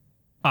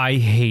I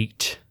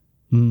hate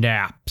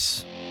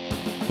naps.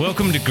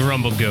 Welcome to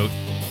Grumble Goat.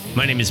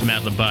 My name is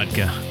Matt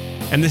Labodka,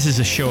 and this is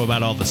a show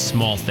about all the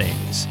small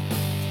things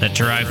that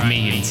drive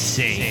me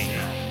insane.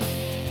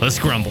 Let's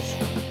grumble.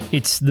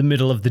 It's the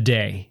middle of the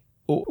day.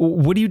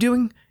 What are you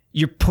doing?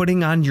 You're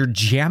putting on your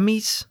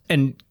jammies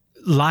and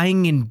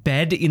lying in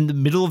bed in the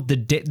middle of the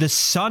day. The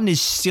sun is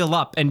still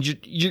up, and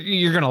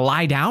you're gonna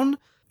lie down?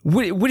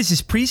 What is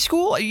this,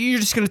 preschool? You're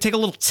just gonna take a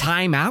little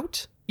time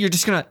out? You're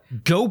just gonna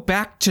go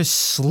back to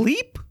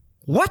sleep?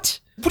 What?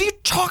 What are you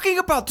talking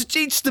about?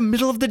 It's the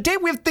middle of the day.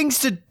 We have things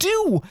to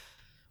do,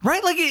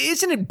 right? Like,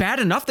 isn't it bad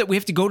enough that we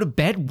have to go to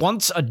bed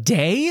once a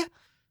day?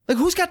 Like,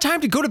 who's got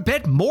time to go to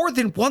bed more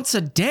than once a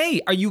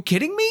day? Are you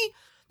kidding me?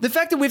 The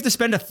fact that we have to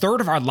spend a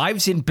third of our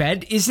lives in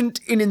bed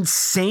isn't an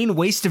insane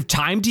waste of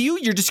time to you?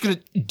 You're just gonna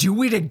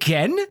do it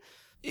again?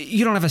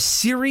 You don't have a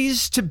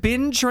series to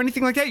binge or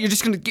anything like that?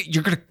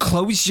 You're gonna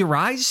close your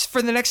eyes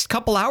for the next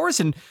couple hours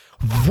and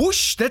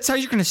whoosh, that's how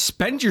you're gonna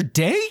spend your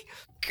day?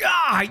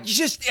 God,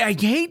 I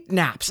hate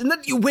naps. And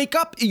then you wake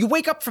up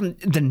from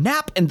the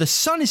nap and the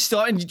sun is still,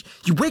 and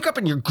you wake up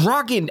and you're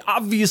groggy, and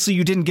obviously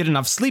you didn't get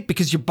enough sleep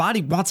because your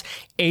body wants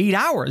 8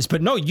 hours.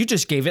 But no, you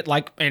just gave it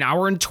like an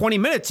hour and 20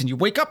 minutes, and you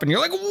wake up and you're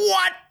like,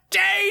 what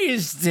day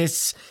is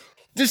this?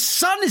 The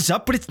sun is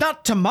up, but it's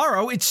not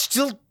tomorrow. It's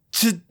still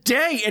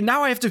today. And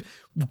now I have to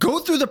go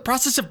through the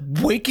process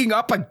of waking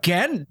up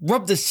again,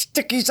 rub the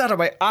stickies out of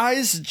my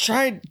eyes, and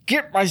try and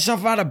get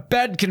myself out of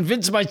bed,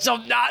 convince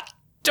myself not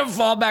to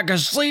fall back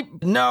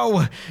asleep.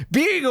 No,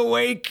 being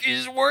awake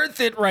is worth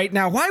it right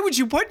now. Why would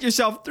you put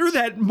yourself through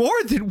that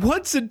more than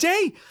once a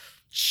day?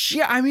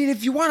 Yeah, I mean,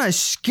 if you want to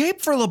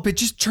escape for a little bit,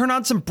 just turn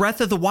on some Breath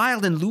of the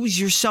Wild and lose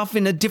yourself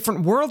in a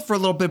different world for a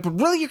little bit.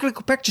 But really, you're going to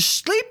go back to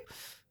sleep?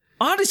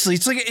 Honestly,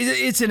 it's like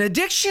it's an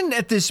addiction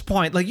at this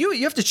point. Like,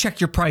 you have to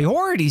check your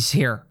priorities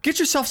here. Get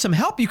yourself some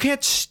help. You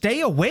can't stay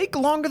awake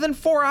longer than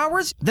 4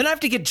 hours. Then I have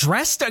to get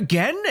dressed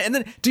again. And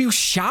then do you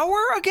shower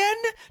again?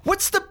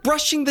 What's the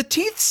brushing the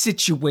teeth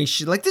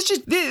situation? Like, this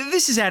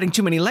is adding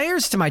too many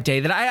layers to my day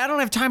that I don't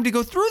have time to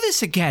go through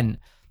this again.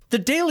 The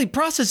daily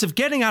process of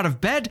getting out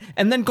of bed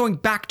and then going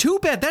back to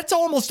bed, that's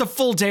almost a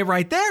full day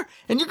right there.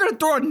 And you're going to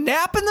throw a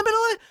nap in the middle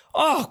of it?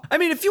 Oh, I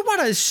mean, if you want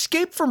to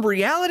escape from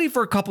reality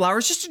for a couple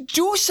hours, just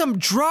do some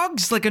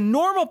drugs like a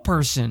normal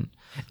person.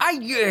 I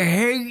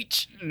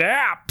hate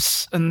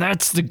naps, and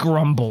that's the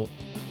grumble.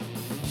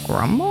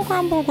 Grumble,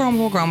 grumble,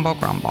 grumble, grumble,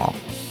 grumble.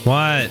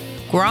 What?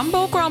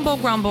 Grumble, grumble,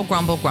 grumble,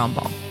 grumble,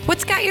 grumble.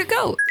 What's got your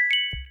goat?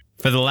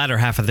 For the latter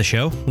half of the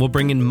show, we'll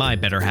bring in my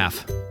better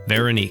half,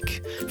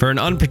 Veronique, for an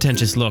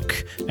unpretentious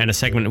look and a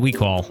segment we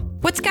call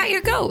What's Got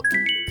Your Goat?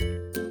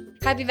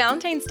 Happy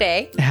Valentine's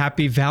Day.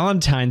 Happy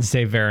Valentine's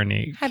Day,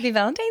 Veronique. Happy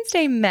Valentine's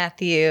Day,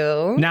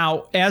 Matthew.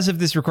 Now, as of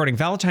this recording,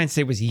 Valentine's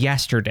Day was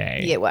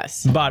yesterday. It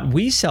was. But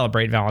we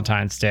celebrate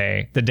Valentine's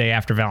Day the day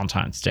after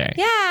Valentine's Day.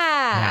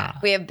 Yeah.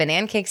 We have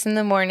banana cakes in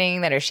the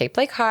morning that are shaped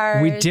like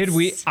hearts. We did.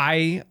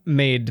 I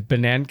made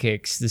banana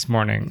cakes this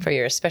morning. For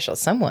your special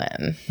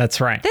someone. That's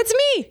right. That's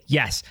me.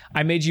 Yes.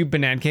 I made you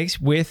banana cakes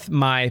with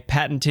my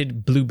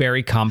patented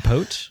blueberry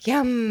compote.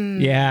 Yum.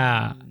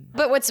 Yeah.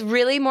 But what's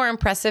really more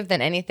impressive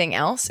than anything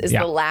else is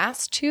the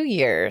last 2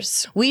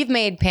 years, we've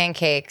made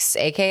pancakes,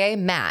 aka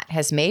Matt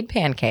has made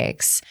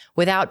pancakes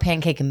without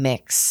pancake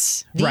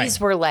mix. These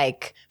were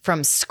like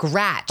from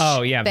scratch.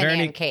 Oh, yeah.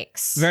 Banana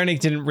cakes. Veronique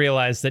didn't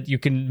realize that you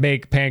can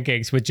make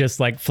pancakes with just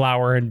like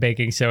flour and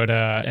baking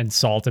soda and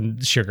salt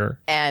and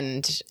sugar.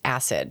 And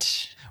acid.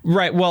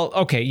 Right. Well,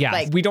 okay. Yeah.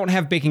 Like we don't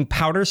have baking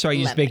powder, so I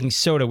use baking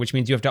soda, which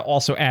means you have to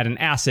also add an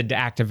acid to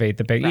activate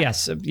the baking. Right.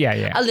 Yes.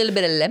 Yeah. A little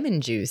bit of lemon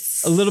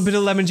juice. A little bit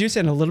of lemon juice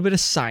and a little bit of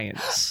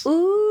science.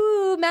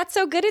 Ooh, Matt's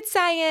so good at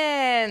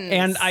science.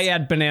 And I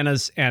add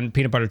bananas and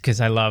peanut butter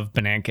because I love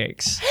banana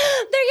cakes.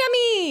 They're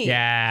yummy.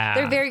 Yeah.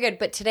 They're very good.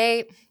 But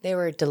today, they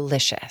were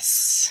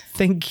delicious.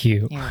 Thank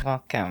you. You're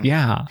welcome.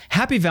 Yeah.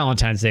 Happy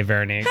Valentine's Day,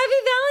 Veronique. Happy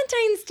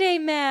Valentine's Day,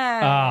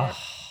 Matt.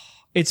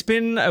 It's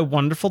been a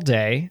wonderful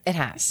day. It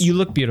has. You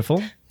look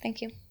beautiful. Thank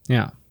you.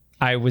 Yeah.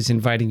 I was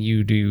inviting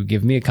you to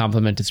give me a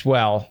compliment as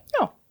well.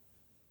 Oh,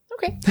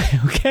 okay.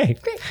 Okay.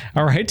 Great.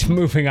 All right.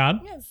 Moving on.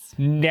 Yes.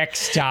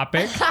 Next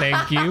topic.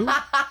 Thank you.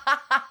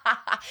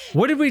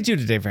 What did we do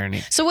today,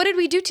 Veronique? So what did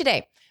we do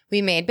today?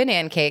 We made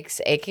banana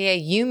cakes, aka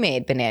you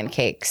made banana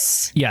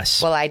cakes.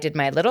 Yes. Well, I did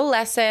my little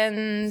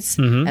lessons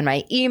and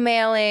my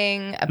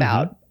emailing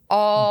about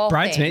all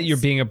bridesmaid. things. You're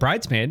being a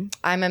bridesmaid.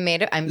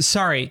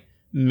 Sorry.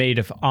 Maid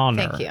of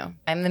honor. Thank you.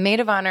 I'm the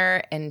maid of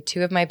honor in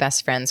 2 of my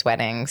best friends'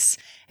 weddings,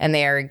 and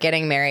they are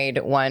getting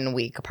married 1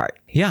 week apart.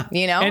 Yeah.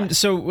 You know? And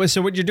so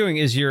what you're doing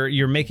is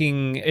you're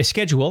making a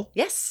schedule.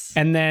 Yes.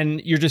 And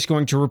then you're just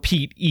going to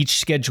repeat each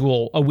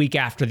schedule a week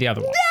after the other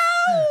one.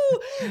 No!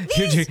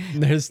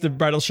 There's the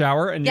bridal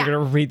shower, and you're going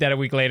to repeat that a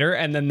week later.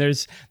 And then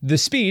there's the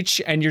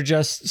speech, and you're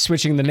just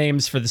switching the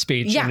names for the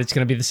speech. And it's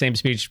going to be the same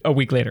speech a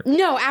week later.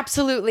 No,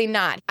 absolutely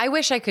not. I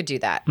wish I could do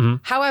that.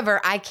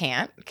 However, I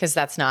can't, because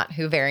that's not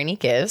who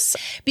Veronique is.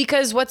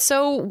 Because what's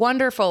so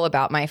wonderful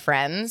about my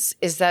friends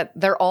is that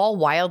they're all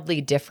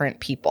wildly different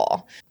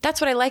people.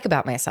 That's what I like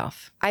about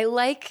myself. I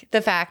like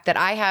the fact that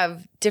I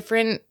have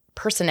different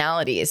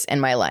personalities in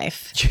my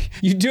life.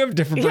 You do have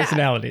different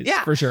personalities,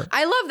 for sure.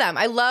 I love them.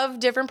 I love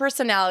different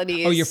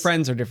personalities. Oh, your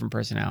friends are different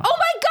personalities. Oh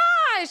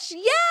my gosh.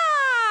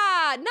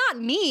 Yeah. Not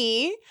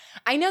me.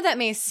 I know that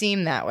may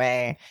seem that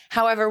way.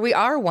 However, we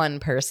are one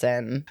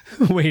person.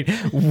 Wait,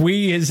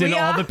 we as in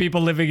all the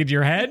people living in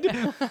your head?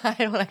 I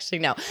don't actually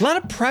know. A lot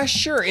of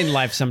pressure in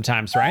life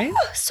sometimes, right?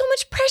 Oh, so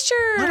much pressure.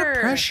 A lot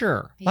of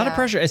pressure. A lot of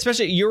pressure.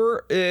 Especially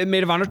you're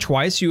maid of honor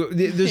twice.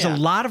 There's a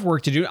lot of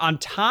work to do on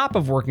top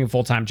of working a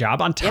full-time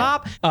job, on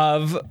top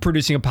of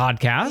producing a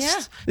podcast. Yeah.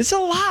 It's a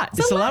lot.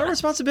 It's a lot of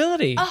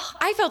responsibility. Oh,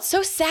 I felt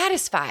so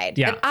satisfied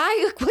that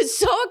I was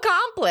so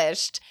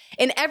accomplished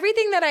in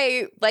everything that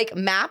I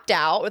mapped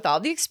out with all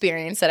the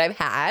experience that I've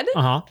had.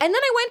 And then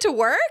I went to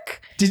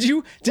work. Did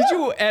you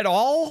at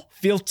all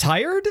feel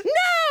tired?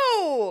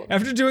 No.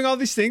 After doing all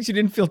these things, you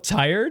didn't feel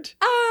tired?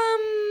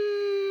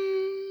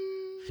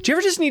 Do you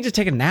ever just need to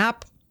take a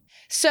nap?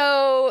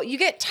 So you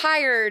get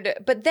tired,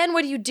 but then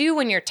what do you do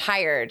when you're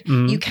tired?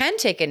 You can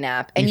take a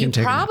nap, and you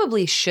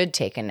probably should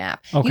take a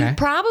nap. Okay. You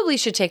probably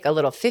should take a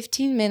little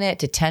 15-minute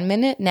to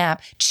 10-minute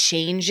nap,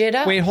 change it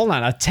up. Wait, hold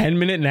on. A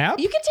 10-minute nap?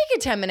 You can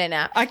take a 10-minute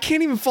nap. I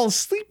can't even fall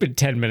asleep in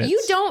 10 minutes.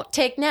 You don't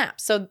take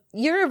naps, so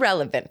you're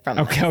irrelevant from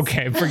this.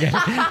 Okay, forget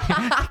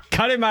it.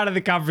 Cut him out of the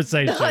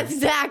conversation. No,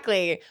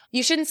 exactly.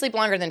 You shouldn't sleep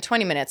longer than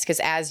 20 minutes because,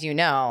 as you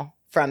know,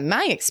 from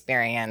my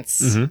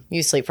experience,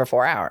 you sleep for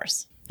 4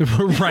 hours.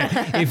 Right.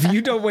 If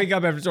you don't wake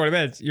up after 20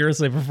 minutes, you're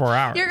asleep for 4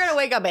 hours. You're going to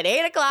wake up at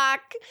 8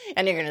 o'clock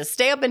and you're going to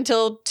stay up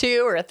until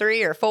 2 or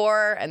 3 or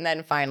 4 and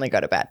then finally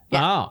go to bed.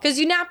 Yeah. Because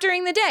you nap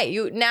during the day.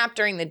 You nap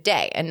during the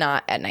day and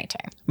not at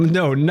nighttime.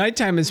 No,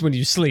 nighttime is when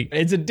you sleep.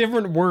 It's a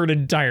different word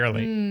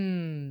entirely.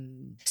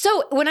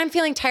 So when I'm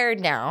feeling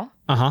tired now,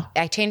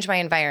 I change my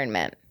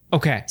environment.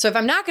 Okay. So if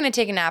I'm not going to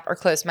take a nap or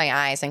close my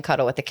eyes and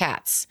cuddle with the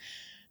cats,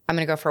 I'm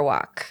going to go for a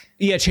walk.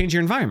 Yeah, change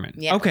your environment.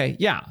 Yeah. Okay,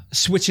 yeah.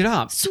 Switch it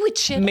up.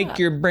 Make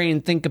your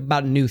brain think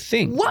about new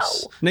things.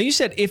 Whoa. Now, you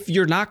said if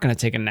you're not going to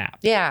take a nap.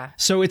 Yeah.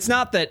 So it's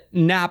not that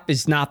nap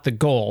is not the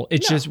goal.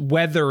 It's just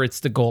whether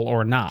it's the goal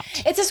or not.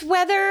 It's just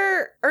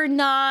whether or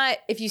not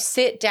if you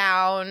sit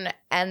down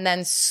and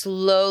then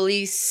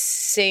slowly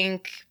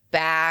sink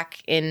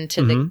back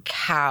into the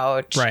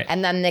couch. Right.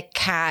 And then the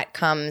cat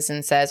comes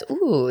and says,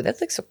 ooh,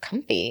 that looks so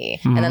comfy.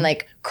 And then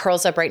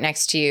curls up right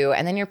next to you.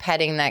 And then you're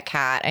petting that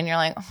cat and you're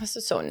like, oh, this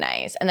is so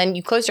nice. And then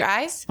you close your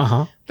eyes.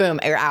 Boom,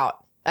 you're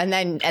out. And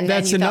then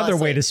that's another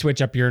way to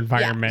switch up your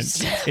environment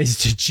is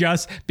to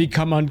just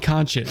become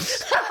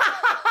unconscious.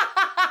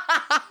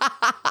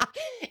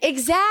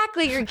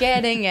 Exactly. You're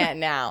getting it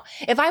now.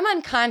 If I'm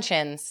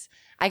unconscious,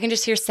 I can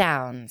just hear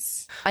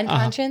sounds.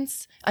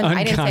 Unconscious?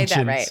 I didn't say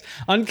that right.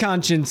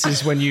 Unconscious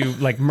is when you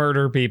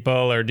murder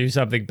people or do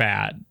something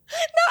bad.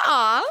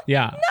 Nuh-uh.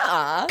 Yeah.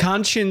 Nuh-uh.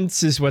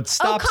 Conscience is what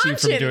stops you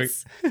from doing.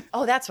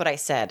 Oh, that's what I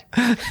said.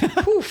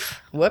 Oof.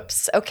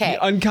 Whoops. Okay.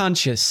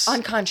 Unconscious.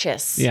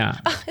 Yeah.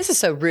 Oh, this is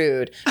so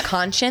rude.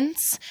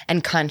 Conscience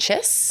and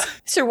conscious.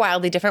 These are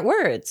wildly different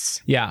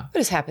words. Yeah.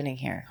 What is happening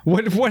here?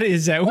 What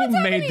is that? Who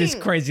made this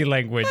crazy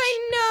language?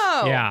 I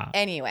know. Yeah.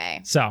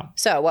 Anyway. So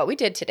what we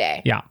did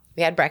today. Yeah.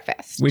 We had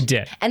breakfast. We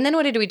did. And then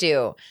what did we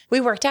do? We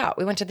worked out.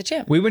 We went to the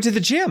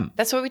gym.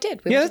 That's what we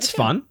did. That's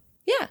fun.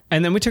 Yeah.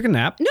 And then we took a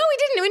nap. No, we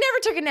didn't. We never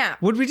took a nap.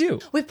 What'd we do?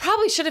 We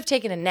probably should have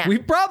taken a nap. We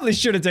probably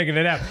should have taken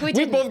a nap. We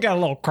both got a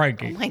little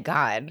cranky. Oh my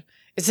God.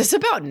 Is this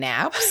about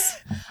naps?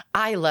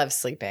 I love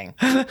sleeping.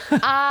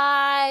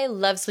 I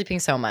love sleeping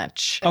so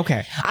much.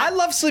 Okay. I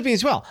love sleeping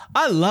as well.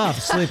 I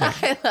love sleeping.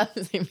 I love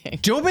sleeping.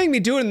 Don't make me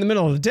do it in the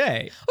middle of the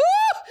day.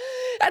 Ooh,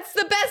 that's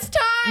the best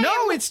time.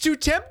 No, it's too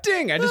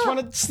tempting. I just want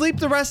to sleep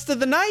the rest of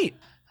the night.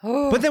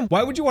 But then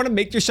why would you want to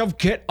make yourself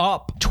get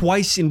up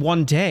twice in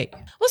one day?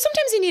 Well,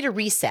 sometimes you need a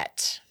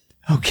reset.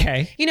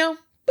 Okay. You know,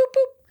 boop,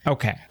 boop.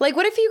 Okay. Like,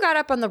 what if you got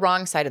up on the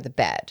wrong side of the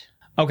bed?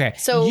 Okay.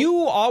 So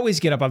you always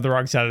get up on the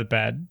wrong side of the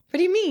bed. What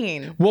do you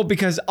mean? Well,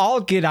 because I'll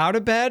get out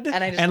of bed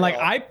and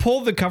I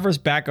pull the covers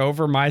back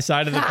over my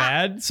side of the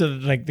bed so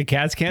that the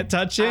cats can't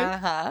touch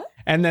it.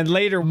 And then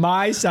later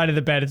my side of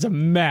the bed is a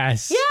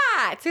mess.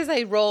 Yeah, it's because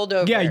I rolled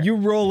over. Yeah, you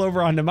roll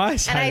over onto my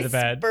side of the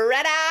bed.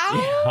 Spread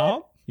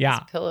out. Yeah.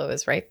 This pillow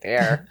is right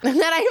there. And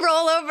then I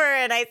roll over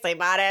and I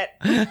sleep on it.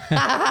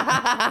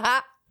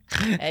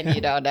 And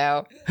you don't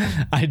know.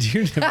 I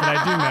do, but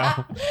I do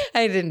know.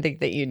 I didn't think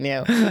that you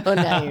knew. Well,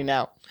 now you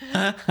know.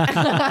 But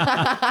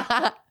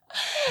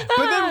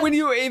then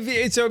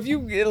if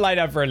you light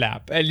up for a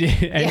nap and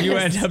you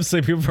end up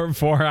sleeping for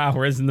 4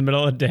 hours in the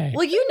middle of the day.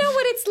 Well, you know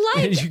what it's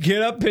like. And you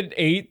get up at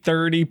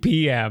 8:30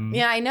 p.m.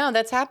 Yeah, I know.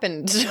 That's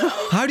happened.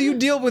 How do you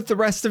deal with the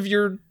rest of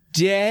your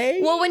day?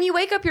 Well, when you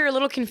wake up, you're a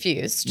little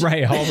confused.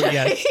 Right. Oh,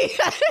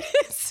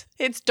 yes.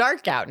 It's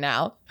dark out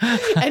now.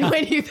 And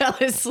when you fell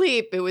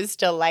asleep, it was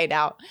still light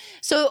out.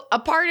 So a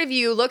part of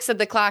you looks at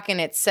the clock and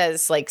it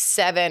says like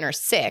 7 or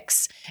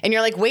 6. And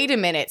you're like, wait a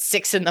minute,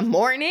 6 in the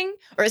morning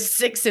or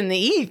 6 in the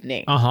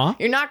evening? Uh-huh.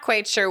 You're not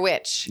quite sure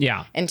which.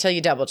 Yeah. Until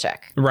you double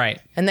check.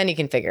 Right. And then you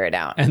can figure it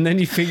out. And then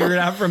you figure it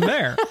out from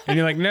there. And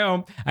you're like,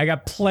 no, I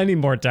got plenty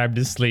more time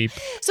to sleep.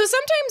 So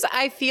sometimes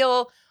I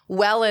feel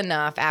well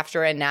enough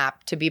after a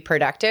nap to be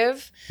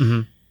productive.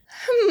 Mm-hmm.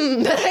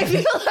 But I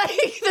feel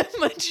like the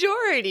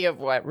majority of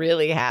what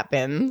really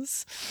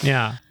happens.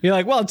 Yeah. You're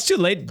like, well, it's too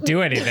late to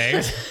do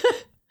anything.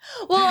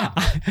 Well,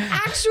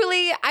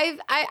 actually,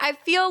 I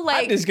feel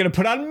like... I'm just going to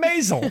put on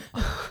Maisel.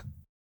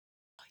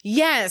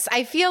 Yes,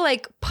 I feel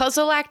like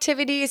puzzle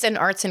activities and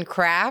arts and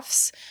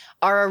crafts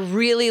are a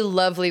really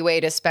lovely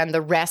way to spend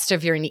the rest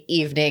of your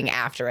evening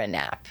after a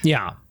nap.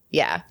 Yeah.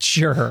 Yeah.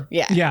 Sure.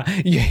 Yeah. Yeah.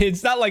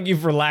 It's not like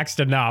you've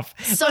relaxed enough.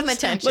 Some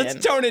attention.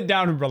 Let's tone it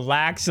down and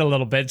relax a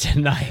little bit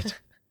tonight.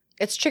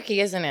 It's tricky,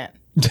 isn't it?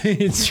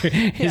 It's true.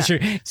 It's true.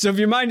 So if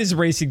your mind is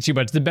racing too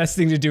much, the best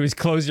thing to do is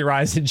close your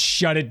eyes and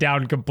shut it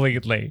down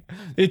completely.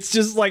 It's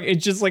just like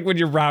when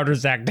your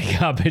router's acting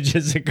up. It's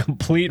just a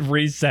complete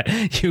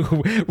reset. You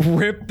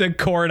rip the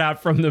cord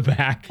out from the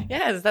back.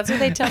 Yes, that's what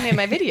they tell me in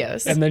my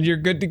videos. And then you're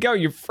good to go.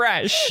 You're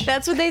fresh.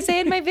 That's what they say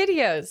in my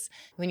videos.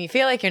 When you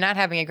feel like you're not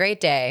having a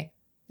great day,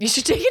 you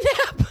should take a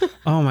nap.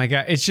 Oh my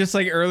God. It's just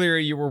like earlier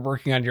you were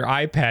working on your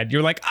iPad.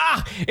 You're like,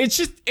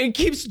 it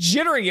keeps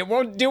jittering. It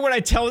won't do what I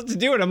tell it to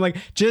do. And I'm like,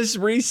 just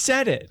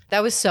reset it.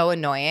 That was so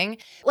annoying.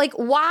 Like,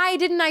 why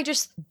didn't I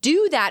just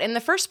do that in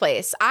the first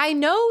place? I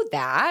know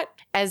that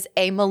as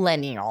a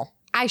millennial.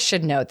 I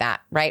should know that,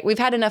 right? I've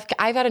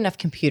had enough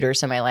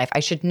computers in my life. I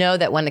should know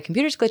that when the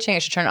computer's glitching, I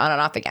should turn it on and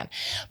off again.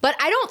 But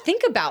I don't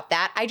think about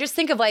that. I just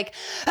think of like,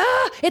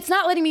 it's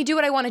not letting me do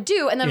what I want to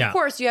do. And then of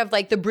course you have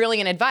like the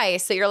brilliant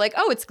advice that you're like,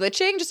 oh, it's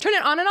glitching. Just turn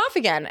it on and off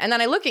again. And then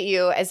I look at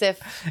you as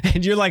if.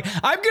 And you're like,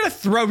 I'm going to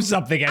throw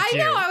something at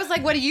you. I know. I was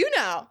like, what do you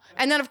know?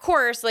 And then of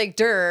course, like,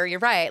 you're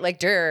right.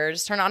 Like,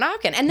 just turn on off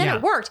again. And then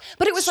it worked.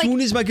 But it was as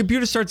soon as my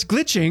computer starts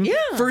glitching,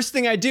 first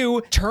thing I do,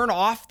 turn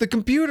off the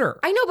computer.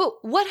 I know,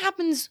 but what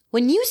happens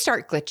when you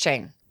start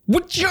glitching?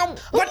 What are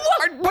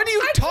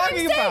you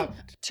talking about?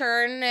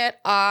 Turn it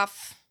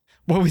off.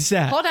 What was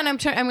that? Hold on, I'm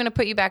going to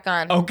put you back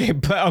on. Okay.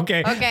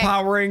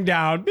 Powering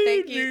down.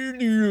 Thank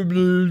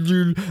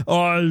you.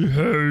 I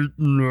hate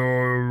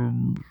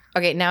no.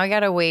 Okay, now I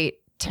got to wait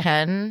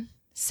 10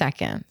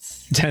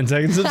 seconds. 10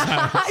 seconds of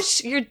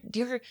silence.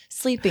 You're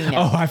sleeping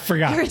now. Oh, I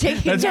forgot. You're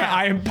taking That's down. right.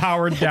 I am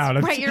powered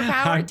down. Right, you're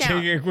powered down. I'm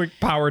taking a quick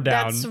power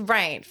down. That's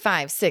right.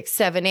 5, 6,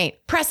 7,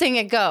 8. Pressing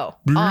it, go.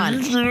 On.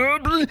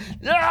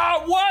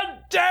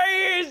 What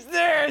day is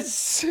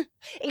this?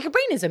 Your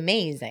brain is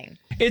amazing.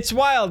 It's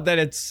wild that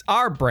it's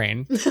our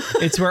brain.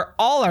 It's where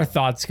all our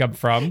thoughts come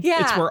from.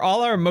 Yeah. It's where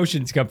all our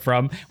emotions come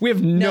from. We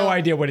have no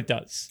idea what it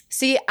does.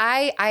 See,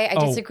 I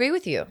disagree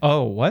with you.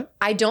 Oh, what?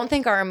 I don't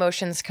think our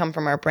emotions come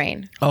from our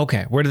brain.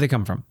 Okay. Where do they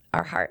come from?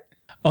 Our heart.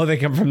 Oh, they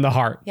come from the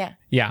heart. Yeah.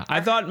 Yeah.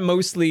 I thought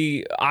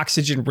mostly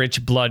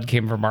oxygen-rich blood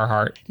came from our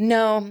heart.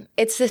 No,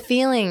 it's the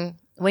feeling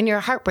when your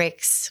heart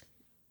breaks.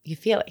 You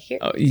feel it here.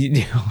 Oh,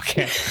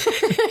 okay.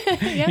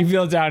 Yeah. You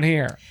feel it down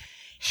here.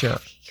 Sure.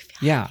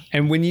 Yeah.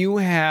 And when you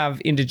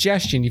have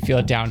indigestion, you feel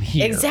it down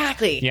here.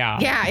 Exactly. Yeah.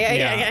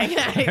 Yeah.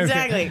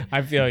 Exactly.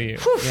 I feel you.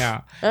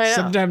 Yeah. I know.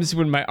 Sometimes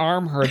when my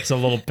arm hurts a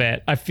little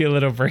bit, I feel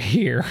it over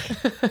here.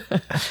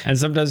 And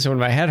sometimes when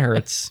my head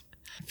hurts,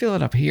 I feel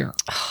it up here.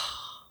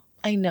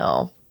 I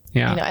know.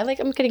 Yeah. I know.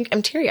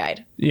 I'm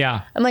teary-eyed.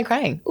 Yeah. I'm like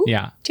crying. Ooh,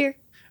 Yeah. tear.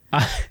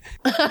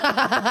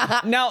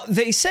 Now,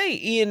 they say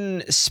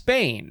in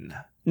Spain,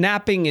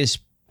 napping is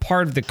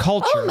part of the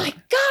culture. Oh my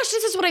gosh,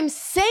 this is what I'm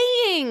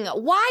saying.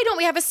 Why don't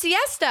we have a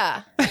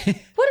siesta? What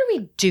are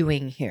we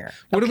doing here?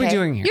 What are we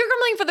doing here? You're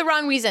grumbling for the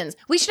wrong reasons.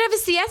 We should have a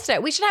siesta.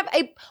 We should have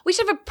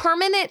a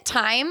permanent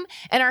time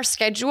in our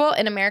schedule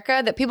in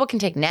America that people can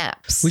take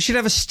naps. We should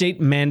have a state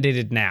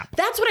mandated nap.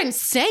 That's what I'm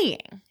saying.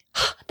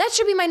 That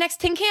should be my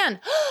next tin can.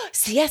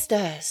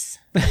 Siestas.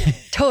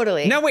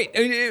 Totally. Now, wait.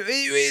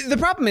 The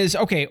problem is,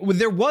 okay,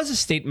 there was a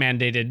state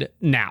mandated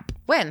nap.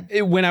 When?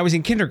 When I was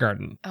in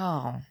kindergarten.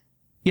 Oh.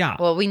 Yeah.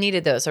 Well, we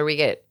needed those, or we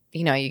get,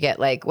 you get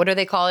like, what do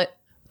they call it?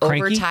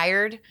 Cranky?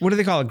 Overtired? What do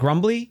they call it?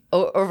 Grumbly?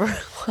 Over.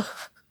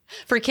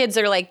 For kids,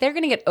 they're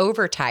going to get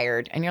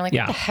overtired. And you're like,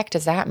 Yeah. what the heck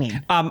does that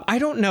mean? I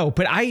don't know,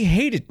 but I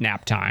hated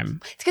nap time.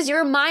 It's because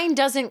your mind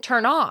doesn't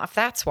turn off.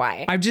 That's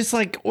why. I'm just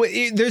like,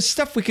 there's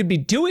stuff we could be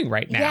doing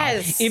right now.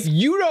 Yes. If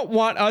you don't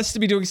want us to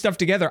be doing stuff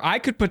together, I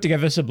could put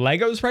together some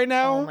Legos right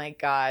now. Oh my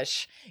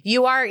gosh.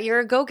 You're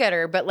a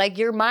go-getter, but like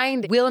your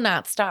mind will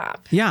not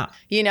stop. Yeah.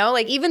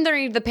 Like even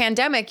during the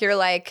pandemic, you're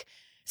like,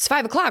 it's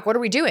 5 o'clock. What are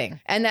we doing?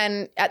 And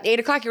then at 8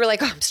 o'clock, you were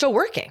like, oh, I'm still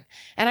working.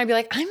 And I'd be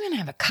like, I'm going to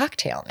have a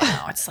cocktail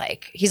now. It's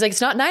like, he's like,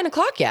 it's not 9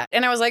 o'clock yet.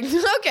 And I was like,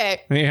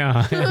 okay.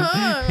 Yeah.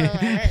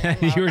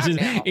 You were just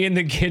in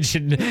the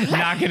kitchen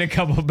knocking a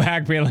couple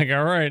back, being like,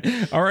 all right,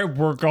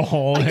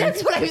 workaholic.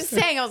 That's what I was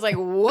saying. I was like,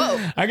 whoa.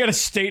 I got a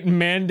state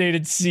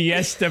mandated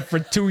siesta for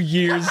 2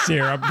 years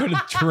here. I'm going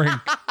to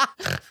drink.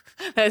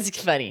 That's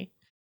funny.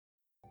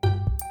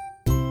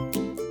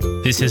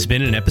 This has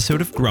been an episode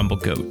of Grumble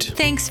Goat.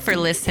 Thanks for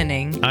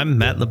listening. I'm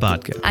Matt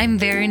Labatka. I'm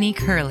Veronique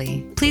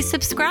Hurley. Please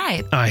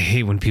subscribe. I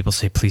hate when people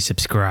say please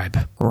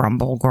subscribe.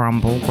 Grumble,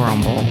 grumble,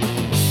 grumble.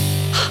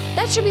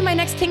 That should be my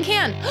next tin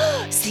can.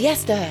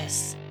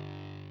 Siestas.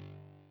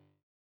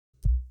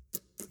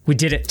 We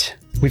did it.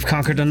 We've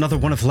conquered another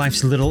one of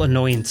life's little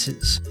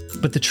annoyances.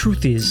 But the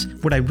truth is,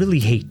 what I really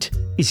hate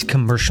is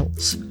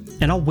commercials.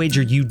 And I'll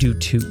wager you do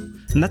too.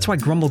 And that's why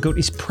Grumble Goat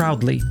is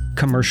proudly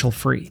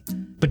commercial-free.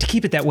 But to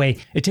keep it that way,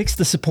 it takes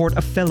the support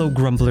of fellow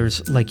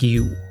grumblers like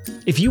you.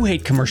 If you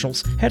hate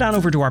commercials, head on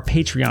over to our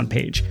Patreon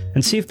page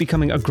and see if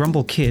becoming a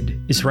Grumble Kid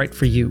is right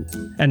for you.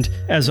 And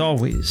as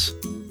always,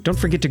 don't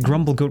forget to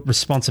Grumble Goat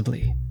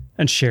responsibly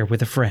and share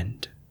with a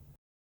friend.